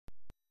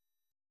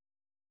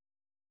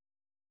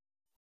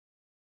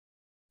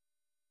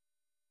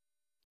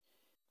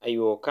I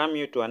welcome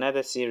you to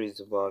another series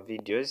of our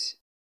videos.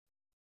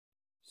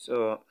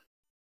 So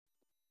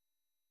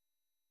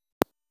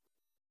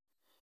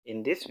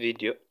in this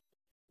video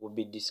we'll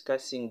be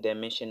discussing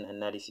dimension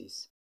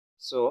analysis.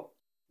 So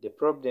the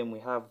problem we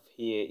have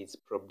here is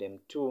problem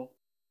 2,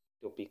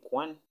 topic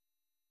 1,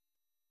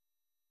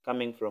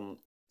 coming from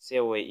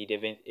Survey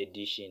 11th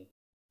edition.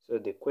 So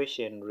the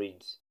question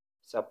reads,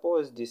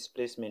 suppose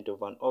displacement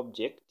of an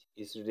object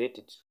is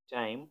related to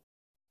time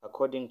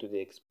according to the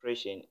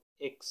expression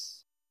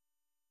x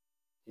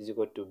is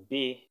equal to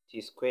b t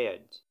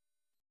squared.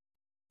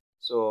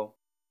 So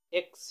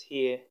x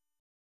here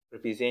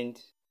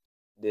represents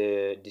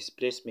the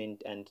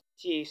displacement and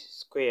t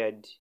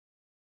squared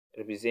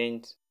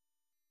represents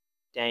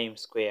time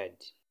squared.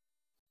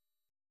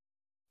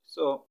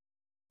 So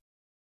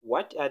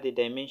what are the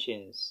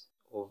dimensions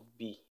of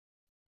b?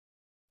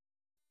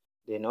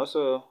 Then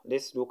also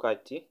let's look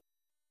at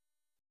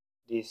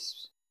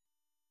this.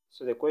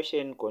 So the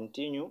question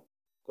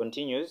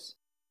continues.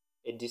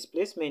 A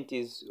displacement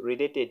is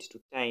related to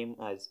time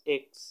as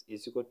x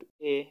is equal to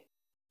a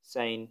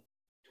sine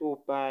 2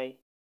 pi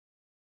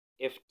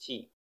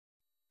ft.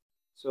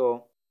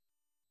 So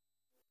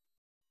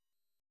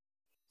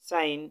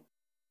sine,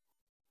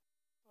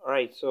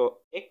 alright, so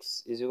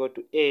x is equal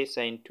to a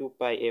sine 2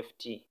 pi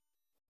ft.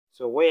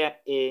 So where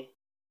a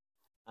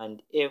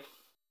and f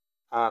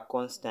are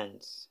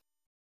constants,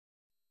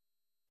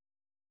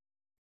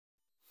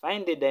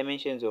 find the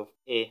dimensions of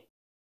a.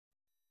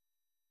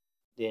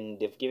 Then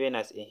they've given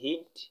us a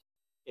hint.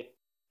 A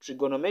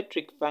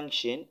trigonometric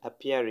function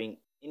appearing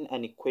in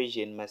an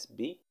equation must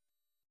be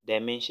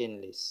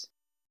dimensionless.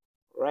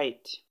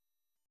 Right.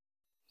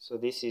 So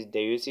this is the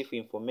useful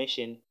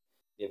information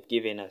they've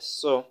given us.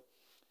 So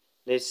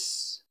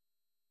let's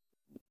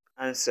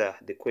answer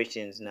the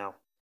questions now.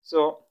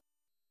 So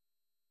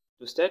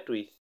to start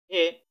with,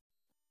 a,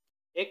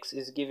 x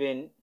is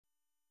given,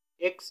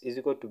 x is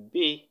equal to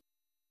b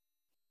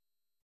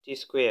t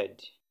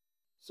squared.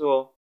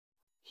 So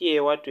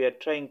here what we are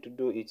trying to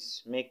do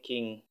is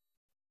making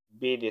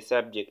b the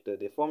subject of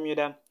the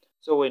formula.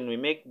 So when we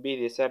make b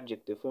the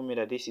subject of the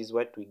formula, this is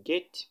what we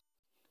get.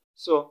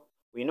 So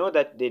we know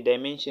that the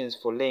dimensions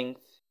for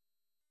length,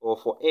 or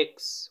for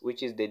x,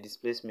 which is the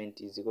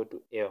displacement, is equal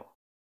to L.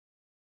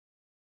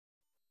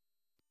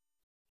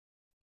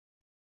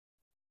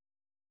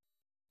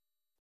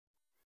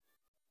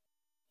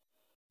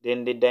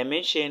 Then the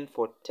dimension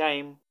for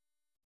time,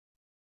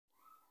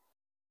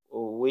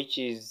 which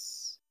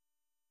is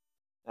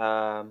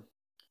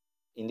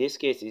in this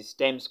case is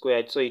time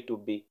squared, so it will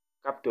be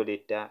capital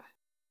letter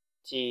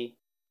T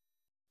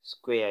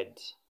squared.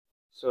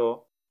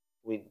 So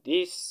with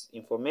this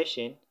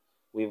information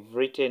we've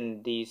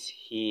written this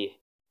here.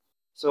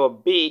 So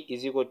b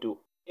is equal to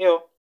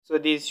L, so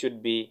this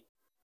should be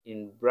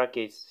in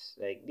brackets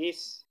like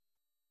this.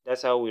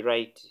 That's how we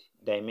write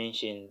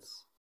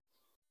dimensions.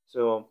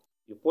 So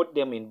you put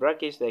them in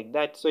brackets like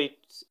that, so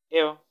it's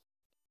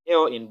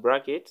L in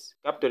brackets,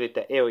 capital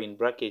letter L in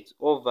brackets,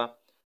 over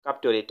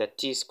capital letter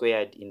T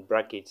squared in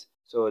brackets.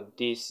 So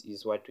this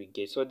is what we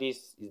get. So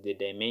this is the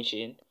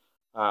dimension.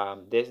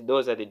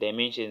 Those are the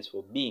dimensions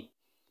for b.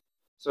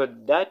 So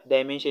that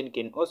dimension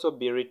can also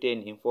be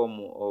written in form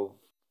of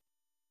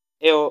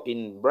L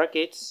in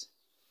brackets,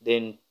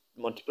 then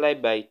multiplied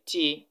by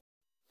T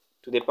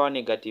to the power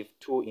negative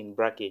 2 in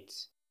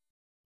brackets.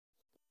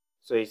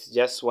 So it's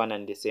just one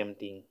and the same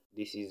thing.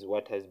 This is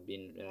what has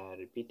been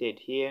repeated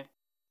here.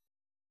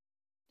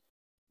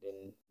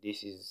 Then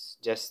this is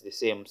just the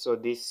same. So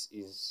this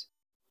is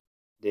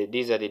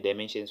these are the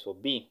dimensions for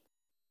b.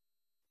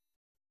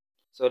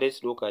 So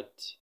let's look at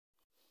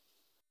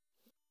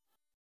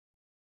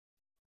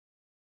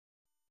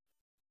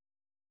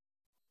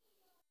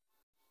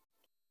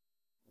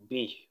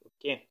b.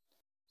 Okay,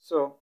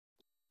 so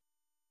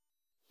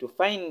to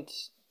find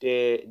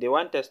they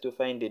want us to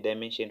find the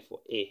dimension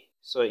for a.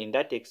 So in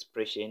that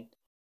expression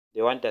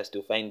they want us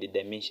to find the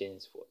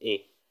dimensions for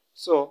a.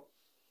 So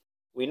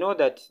we know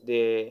that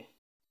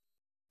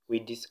we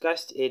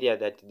discussed earlier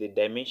that the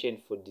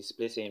dimension for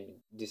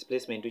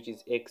displacement, which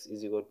is x,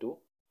 is equal to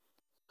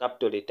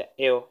capital letter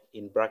L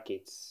in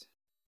brackets.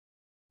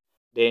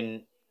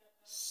 Then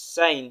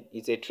sine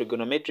is a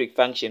trigonometric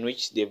function,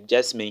 which they've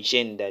just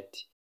mentioned that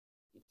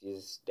it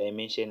is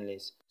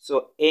dimensionless.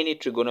 So any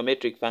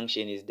trigonometric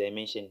function is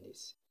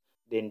dimensionless.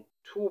 Then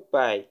 2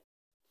 pi,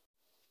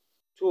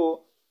 2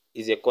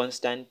 is a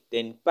constant.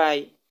 Then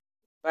pi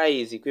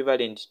is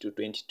equivalent to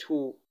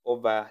 22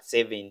 over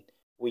 7,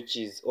 which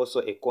is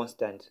also a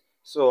constant.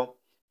 So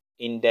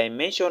in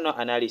dimensional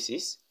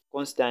analysis,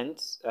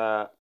 constants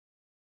are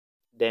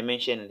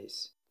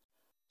dimensionless.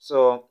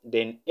 So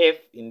then f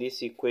in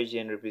this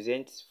equation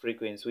represents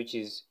frequency, which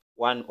is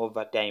 1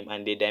 over time,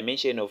 and the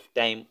dimension of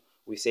time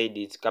we said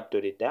is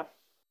capital letter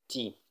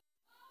T.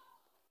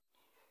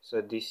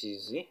 So this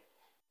is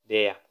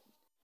there.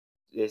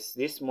 This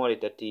small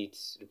letter t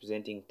is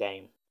representing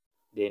time.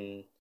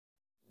 Then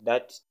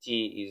that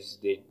t is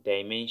the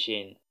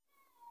dimension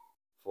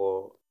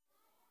for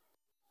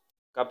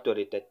capital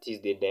letter T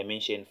is the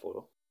dimension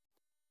for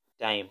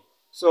time.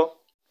 So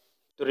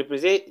to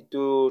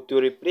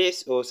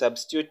replace or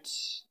substitute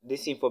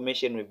this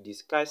information we've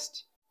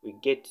discussed, we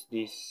get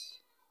this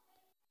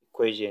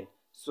equation.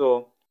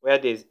 So where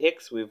there's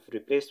x, we've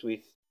replaced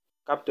with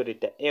capital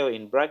letter L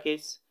in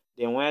brackets.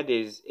 Then where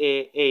there's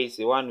A is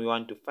the one we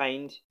want to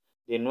find.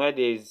 Then where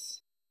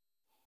there's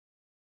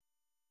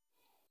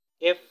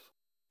F,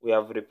 we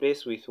have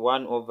replaced with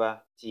 1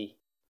 over T,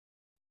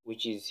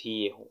 which is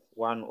here,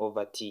 1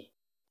 over T.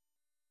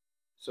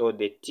 So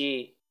the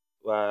T,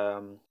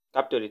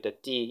 capital letter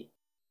T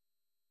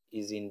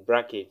is in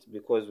brackets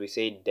because we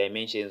said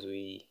dimensions,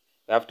 we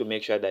have to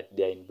make sure that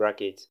they are in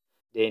brackets.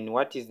 Then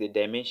what is the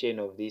dimension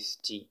of this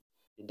T?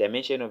 The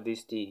dimension of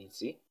this T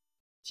is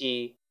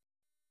T,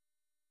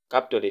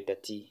 capital letter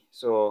T.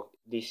 So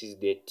this is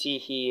the T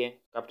here,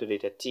 capital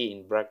letter T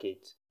in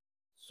brackets.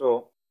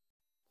 So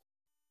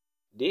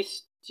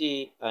this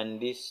T and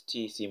this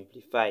T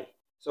simplify.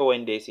 So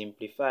when they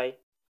simplify,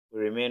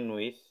 we remain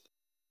with,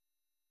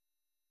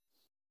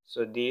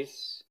 so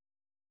this,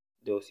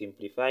 they'll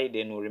simplify,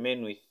 then we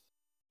remain with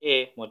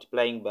A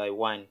multiplying by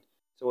 1.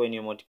 So when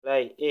you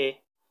multiply A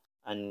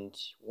and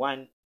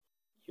 1,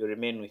 you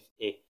remain with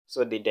A.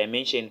 So the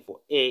dimension for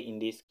A in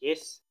this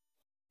case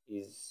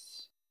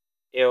is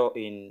L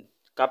in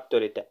capital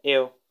letter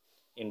L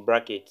in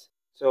brackets.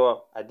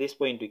 So at this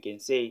point we can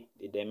say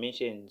the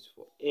dimensions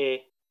for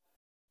A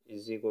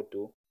is equal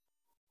to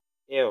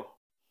L,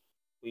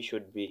 which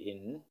should be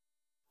in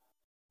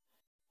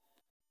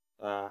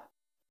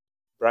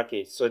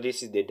brackets. So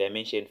this is the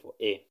dimension for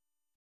A.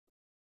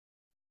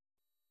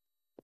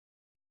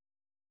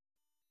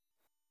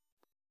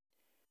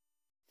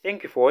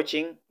 Thank you for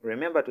watching.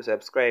 Remember to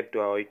subscribe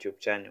to our YouTube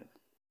channel.